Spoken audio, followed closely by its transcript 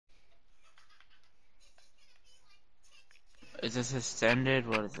Is this extended?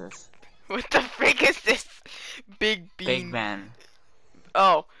 What is this? What the frick is this? Big Big bean. Ben.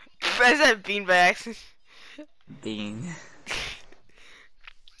 Oh, I said bean by accident. Bean.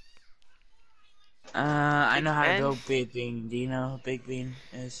 I Big know how to Ben? build Big Bean. Do you know who Big Bean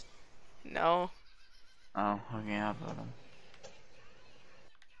is? No. Oh, okay, I'll build him.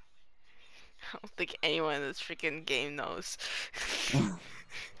 I don't think anyone in this freaking game knows.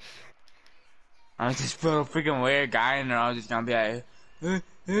 I'll just build a freaking weird guy and they're all just gonna be like,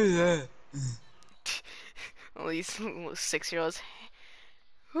 who's that? All these 6-year-olds.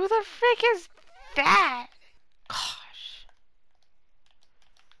 Who the frick is that? Gosh.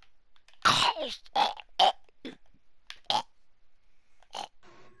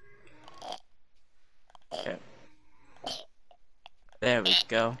 Yeah. There we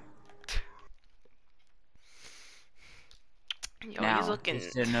go. Yo, Now,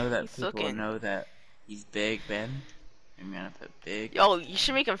 just to know that he's people looking. know that he's Big Ben, I'm gonna put big. Yo, you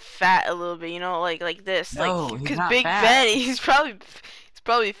should make him fat a little bit, you know, like this, like, No, he's cause not Big fat. Ben, he's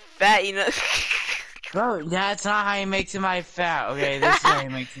probably fat, you know. Bro, that's not how he makes somebody fat. Okay, this is how he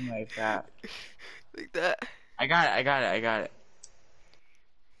makes somebody fat. Like that. I got it, I got it, I got it.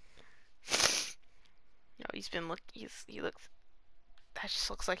 Yo, he looks. That just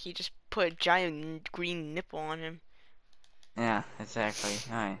looks like he just put a giant green nipple on him. Yeah, exactly.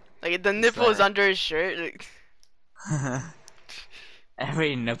 Alright. Like the Just nipple is let under his shirt. Like, it.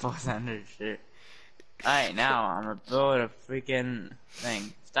 Every nipple's under his shirt. Alright, now I'm gonna build a freaking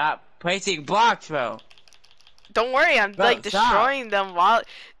thing. Stop placing blocks, bro. don't worry, I'm Bro, like stop. destroying them while.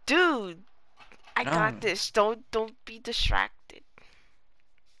 Dude, I No. got this. Don't be distracted.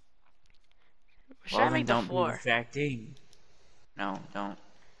 Should Well, I then make the don't be floor? distracting. No, don't.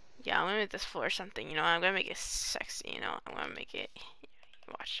 Yeah, I'm gonna make this floor something. You know, I'm gonna make it sexy. You know, I'm gonna make it.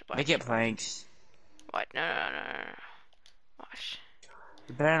 Watch, Make watch, it planks. watch. No, no, no, no, no. Watch.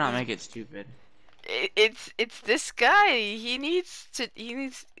 You better not This, make it stupid. it's this guy. He needs.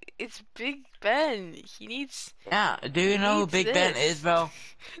 It's Big Ben. Yeah, do He you know who needs Big Ben is, this. bro?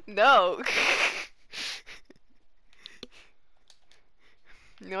 No.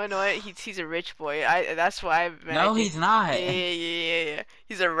 No, no, he's a rich boy. That's why I No, imagine. he's not. Yeah, yeah, yeah, yeah, yeah.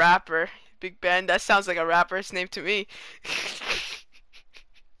 He's a rapper. Big Ben. That sounds like a rapper's name to me.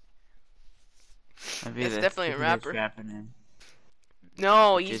 Maybe That's the definitely a stupidest rapper. rapper name.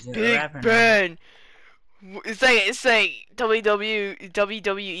 No, Which he's isn't a Big rapper name. Ben. It's like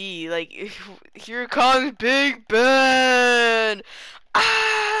WWE. Like here comes Big Ben.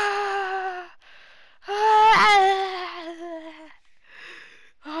 Ah! Ah!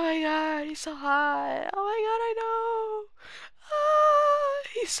 Oh my god, he's so hot. Oh my god, I know. Ah,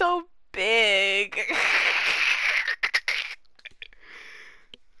 he's so big.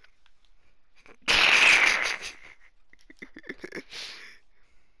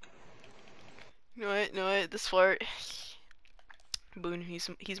 You know what? You know what? This flirt. Boone, he's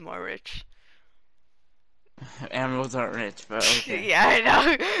more rich. Animals aren't rich, but okay. Yeah, I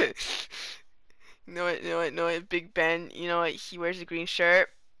know. You know what? You know what? You know what? Big Ben. You know what? He wears a green shirt.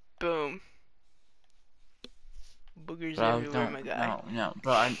 Boom. Boogers Bro, everywhere, don't. my guy. No, no.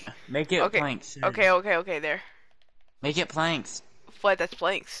 Bro, make it Okay. planks. Okay. Okay. Okay. There. Make it planks. What? That's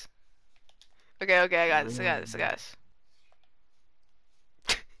planks. Okay. Okay. I got this. I Really? got this. I got this.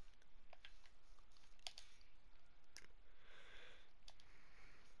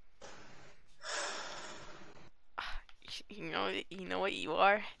 You know. You know what you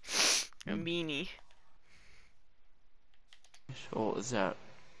are. A meanie. So what was that?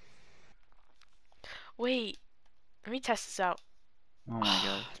 Wait. Let me test this out. Oh my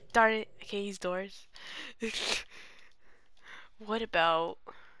god. Darn it. Okay, he's doors. What about?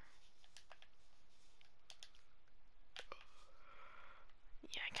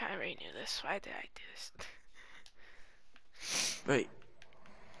 Yeah, I kind of already knew this. Why did I do this? Wait.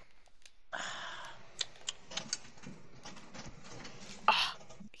 Ah,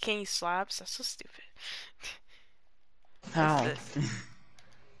 can't use slabs. That's so stupid. What's How? this?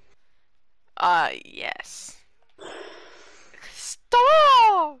 Yes.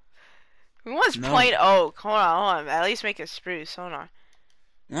 Stop! We want No. plain oak. Hold on, hold on. At least make it spruce. Hold on.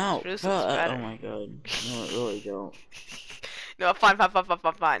 No. Spruce looks But, oh better. my god. No, it really don't. No, fine, fine, fine, fine,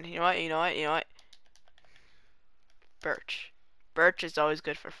 fine, fine. You know what? You know what? You know what? Birch. Birch is always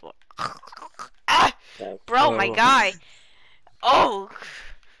good for floor. Ah! That's Bro, my horrible. guy. Oak.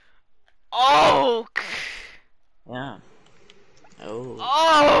 Oak. Yeah.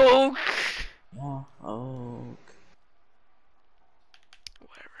 Oh. Oak. Yeah. Oh.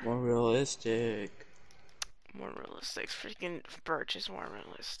 Whatever. More realistic. More realistic. Freaking birch is more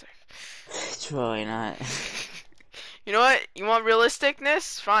realistic. It's really not. You know what? You want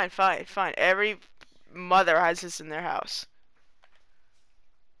realisticness? Fine, fine, fine. Every mother has this in their house.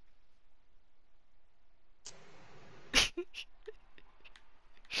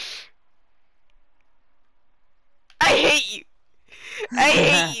 I hate you. I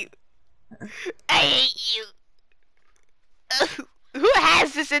hate you. I hate you. Who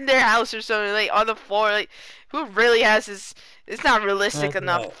has this in their house or something, like on the floor? Like, who really has this? It's not realistic That's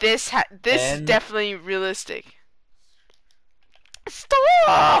enough. what This is Ben. definitely realistic.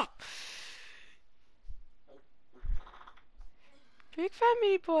 Stop! Big fat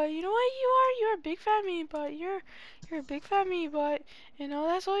meaty boy. You know what you are? You're a big fat meaty boy. You're a big fat meaty boy. You know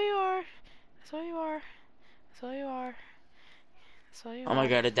that's all you are. That's all you are. That's all you are. That's all you Oh my are.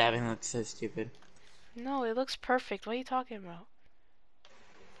 god, the dabbing looks so stupid. No, it looks perfect. What are you talking about?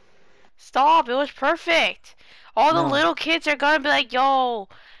 Stop! It was perfect. All the No, little kids are gonna be like, "Yo,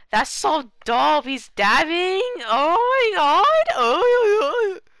 that's so dope. He's dabbing. Oh my god. Oh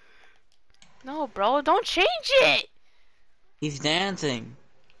my god." No, bro, don't change it. he's dancing.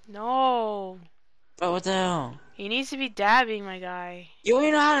 No, But what the hell? he needs to be dabbing, my guy. You don't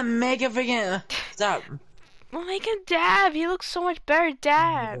even know how to make a freaking. Stop. We'll make him dab. He looks so much better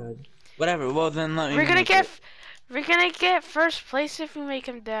Oh my dab. god. Whatever. Well then, let me We're gonna make get it. we're gonna get first place if we make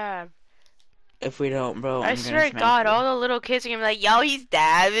him dab. If we don't, bro, I I'm gonna swear to smack God, you. all the little kids are gonna be like, "Yo, he's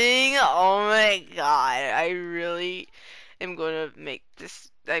dabbing." Oh my God, I really am gonna make this.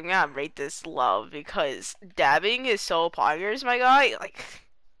 I'm gonna rate this low because dabbing is so poggers, my guy. Like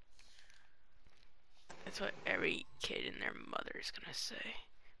that's what every kid and their mother is gonna say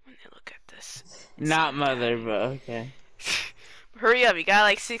when they look at this and see Not him mother, dabbing. but okay. Hurry up, you got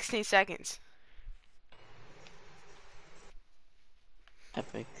like 16 seconds.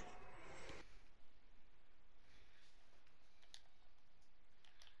 Epic.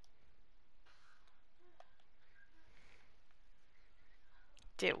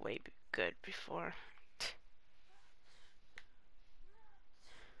 Did way good before.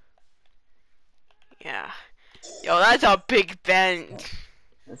 Yeah. Yo, that's a big bend.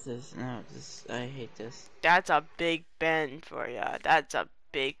 This is no. This I hate this. That's a big bend for ya. That's a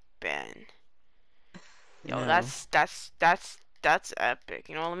big bend. Yo, No. that's epic.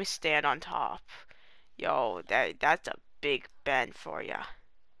 You know, let me stand on top. Yo, that's a big bend for ya.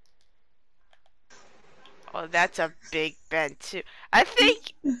 Oh, that's a big bend too. I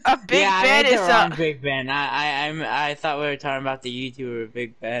think a Yeah, big I bend made the is wrong a. Big Ben. I thought we were talking about the YouTuber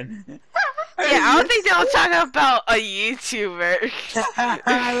Big Ben. Yeah, I don't think they were talking about a YouTuber.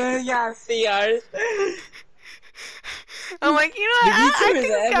 We got CRs. I'm like, you know The what? I YouTuber's think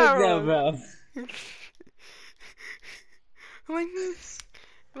we got epic it though, wrong. bro. I'm like,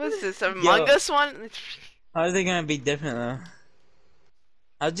 what's this? Among Yo, Us one? how's it gonna be different though?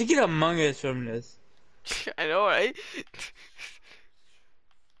 How'd you get Among Us from this? I know, right?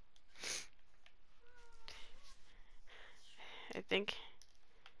 I think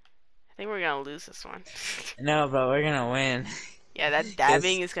I think we're gonna lose this one. No, bro, we're gonna win. Yeah, that Cause,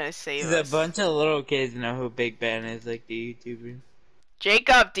 dabbing is gonna save 'Cause a us. bunch of little kids know who Big Ben is, like the YouTuber.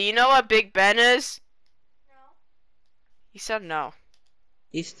 Jacob, do you know what Big Ben is? He said no.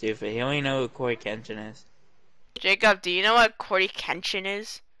 He's stupid. He only know who Corey Kenshin is. Jacob, do you know what Corey Kenshin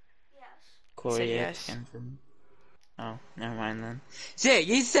is? He said Corey X yes. Kenshin. Oh, never mind then. Shit,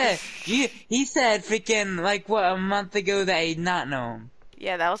 he said freaking like what a month ago that he'd not know him.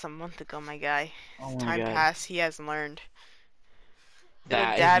 Yeah, that was a month ago, my guy. Oh As my time god. passed, he has learned. The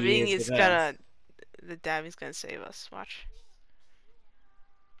That he dabbing is the is best. gonna the dabbing's gonna save us. Watch.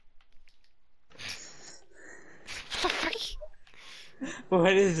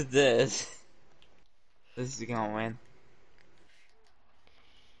 What is this? This is gonna win.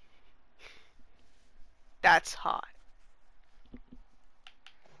 That's hot.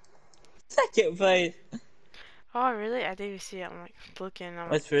 Second place. Oh really? I didn't even see it. I'm like looking. I'm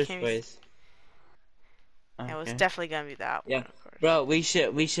like What's first can't even. place? Yeah, it was Okay. definitely gonna be that one, Yeah. of course. Bro, we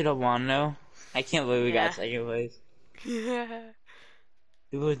should have won though. I can't believe we got Yeah. second place. Yeah.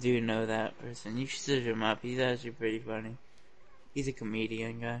 People do know that person. You should search him up. He's actually pretty funny. He's a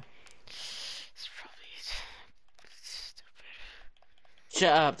comedian guy. It's probably stupid.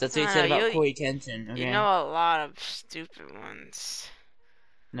 Shut up. That's what he I don't said know. about Corey Kenshin, You okay? know a lot of stupid ones.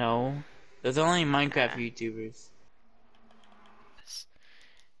 No. There's only Minecraft Yeah. YouTubers.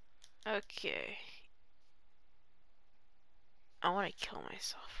 Okay. I want to kill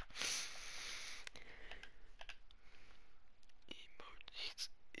myself. Emojis,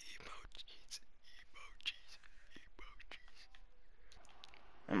 emojis, emojis, emojis.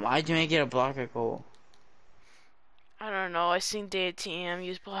 And why'd you make it a block of coal? I don't know. I seen Data TM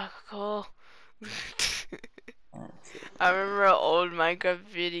use black coal. That's it. I remember an old Minecraft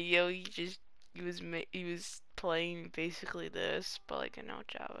video. He was playing basically this, but like in no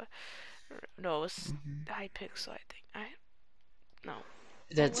Java. No, it was Mhm. Hypixel, I think. I no.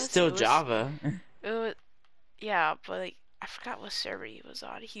 What That's was it? still It was Java. it was yeah, but like I forgot what server he was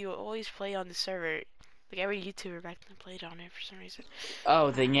on. He would always play on the server. Like every YouTuber back then played on it for some reason.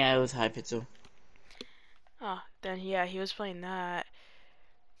 Oh, Uh, then yeah, it was Hypixel. oh, then yeah, he was playing that,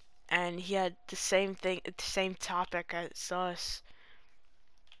 and he had the same thing, the same topic as us.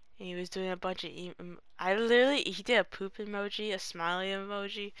 And he was doing a bunch of. He did a poop emoji, a smiley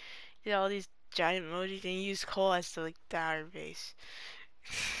emoji, he did all these giant emojis, and he used coal as the like the base.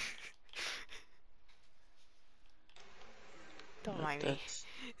 Don't That, mind me. that's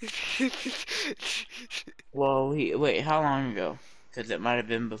well. Wait. How long ago? Because it might have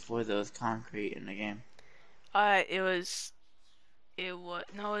been before there was concrete in the game. It was. It was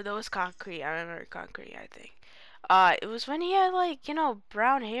no, that was concrete. I remember concrete. I think. It was when he had like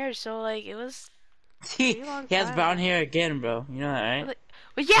brown hair, so like it was He pretty long he has time brown ago. hair again, bro. You know that, But, right? like,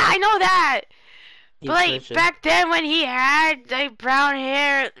 but yeah, I know that. But Keep like switching. back then when he had like brown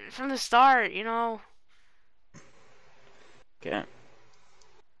hair from the start, Okay.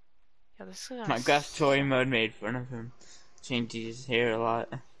 Yeah, this is gonna My Gus story suck. mode made fun of him. Changed his hair a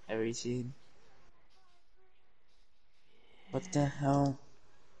lot. Every scene. What the hell?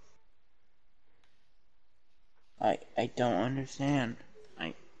 I don't understand.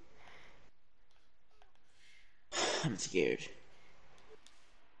 I I'm scared.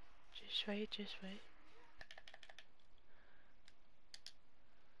 Just wait, just wait.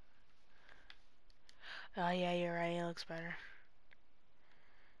 Oh yeah, you're right. It looks better.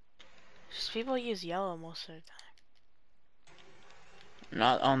 Just people use yellow most of the time.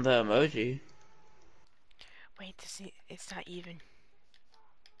 Not on the emoji. Wait, it's not even.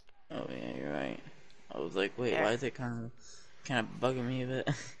 Oh yeah, you're right. I was like, wait, There. why is it kind of bugging me a bit?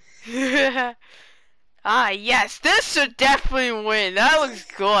 Ah, yes, this should definitely win. That looks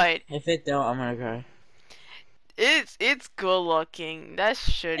good. If it don't, I'm gonna cry. It's good looking. That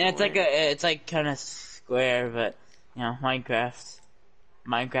should And win. it's like kind of square, but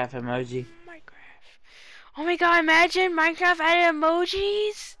Minecraft emoji. Minecraft. Oh my god, imagine Minecraft added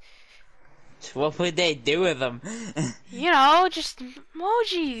emojis. What would they do with them? Just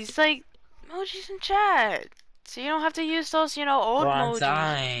emojis, like emojis in chat. So you don't have to use those, old One emojis.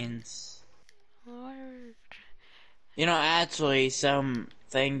 signs. Lord. Actually, some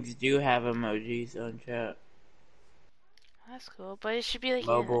things do have emojis on chat. That's cool, but it should be like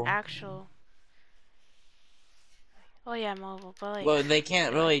an Mobile. actual. Oh yeah, mobile, but like, Well, they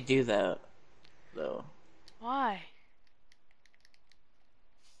can't like, really do that though. why?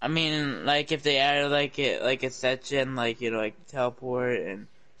 I mean, like if they added like a section, like like teleport and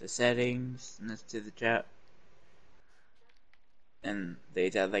the settings and this to the chat, and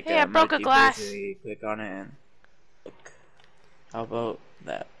they'd have like Hey, I a broke a emoji. glass. Basically, you click on it and look. How about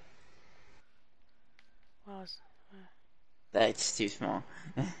that? What was? That's too small.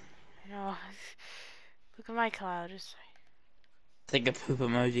 I know. Look at my cloud. Just. It's like a poop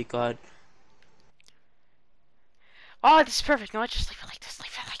emoji, Claude. Oh, this is perfect. No, just leave it like this.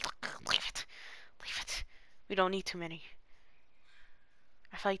 Leave it like, look, leave it, leave it. We don't need too many.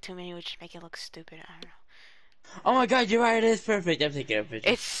 I feel like too many would just make it look stupid. I don't know. Oh my God, you're right. It is perfect. I'm taking a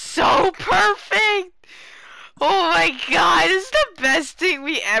picture. It's so perfect. Oh my god, this is the best thing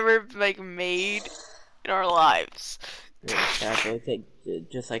we ever like made in our lives. Yeah, exactly. It's like,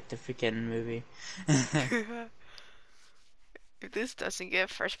 just like the freaking movie. If this doesn't get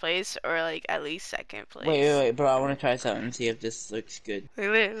first place or like at least second Wait, wait, place, wait, bro. I want to try something and see if this looks good. like,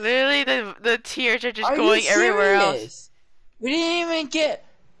 literally the tears are just Are you going everywhere else. serious? We didn't even get.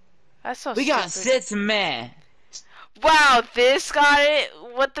 That's so We got stupid. 6 men. Wow, this got it.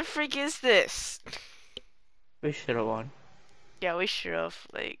 What the freak is this? We should have won. Yeah, we should have.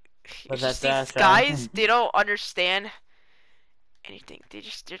 Like, But it's just that's these us, right? guys. They don't understand anything. They're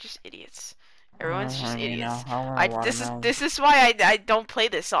just idiots. Everyone's I just mean, idiots. I want a I watermelon. this is why I don't play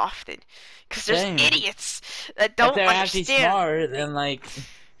this often, because there's Same. idiots that If don't they're actually understand. smart, They, then like,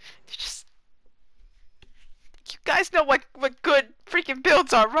 they're just you guys know what good freaking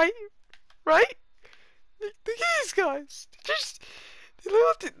builds are, right? Right? Look at these guys.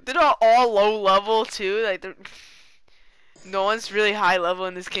 They're not all low level too. Like no one's really high level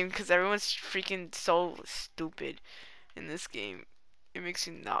in this game because everyone's freaking so stupid in this game. It makes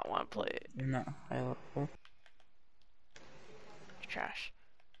you not want to play it. no, I love her. Trash.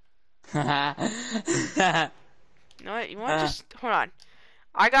 You know what? You want to just hold on.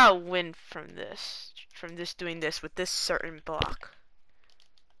 I got a win from this. From this doing this with this certain block.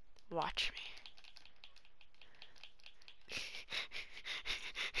 Watch me.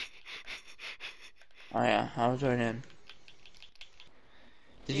 Oh yeah, I'll join in.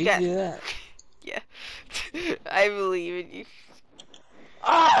 Did You you get, do that? yeah. I believe in you.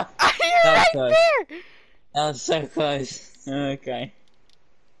 Ah! You're That was right close. there. That was so close. Okay.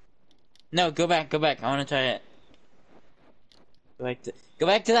 No, go back, go back. I want to try it. Go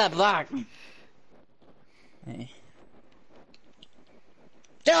back to that block. Hey.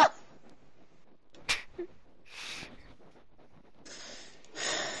 Ah!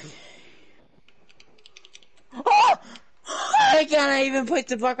 Oh! I can't even put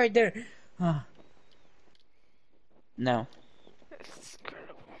the block right there. Ah. No. That's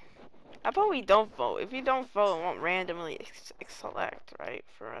incredible. How about we don't vote? If we don't vote, it won't randomly select, right,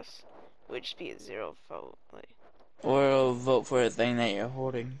 for us. It would just be a 0 vote. Like. Or vote for a thing that you're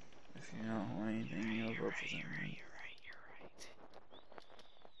holding. If you don't hold anything, you'll You're vote for right, you're right, something. you're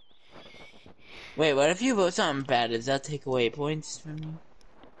right, Wait, what if you vote something bad? Does that take away points from you?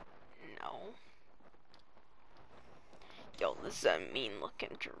 you're right. No. Yo, this is a mean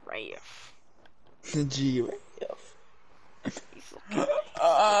looking giraffe. GF. He's looking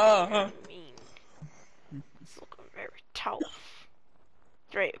very mean. He's looking very tough.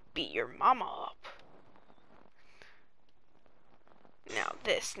 He's ready to beat your mama up. Now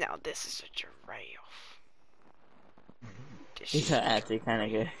this is a giraffe. This These is are a actually kind of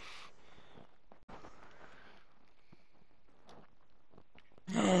good.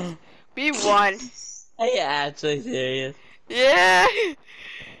 giraffe. We won. Are you actually serious? Yeah.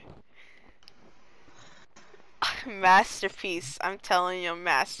 Masterpiece. I'm telling you,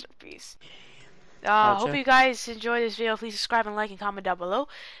 masterpiece. Hope Outro? you guys enjoyed this video. Please subscribe and like and comment down below.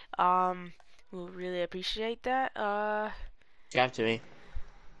 We'll really appreciate that. Subscribe to me.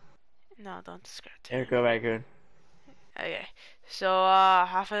 No, don't subscribe to me. Here, go back good. Okay. So,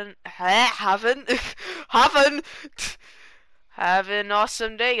 have an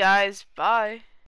awesome day, guys. Bye.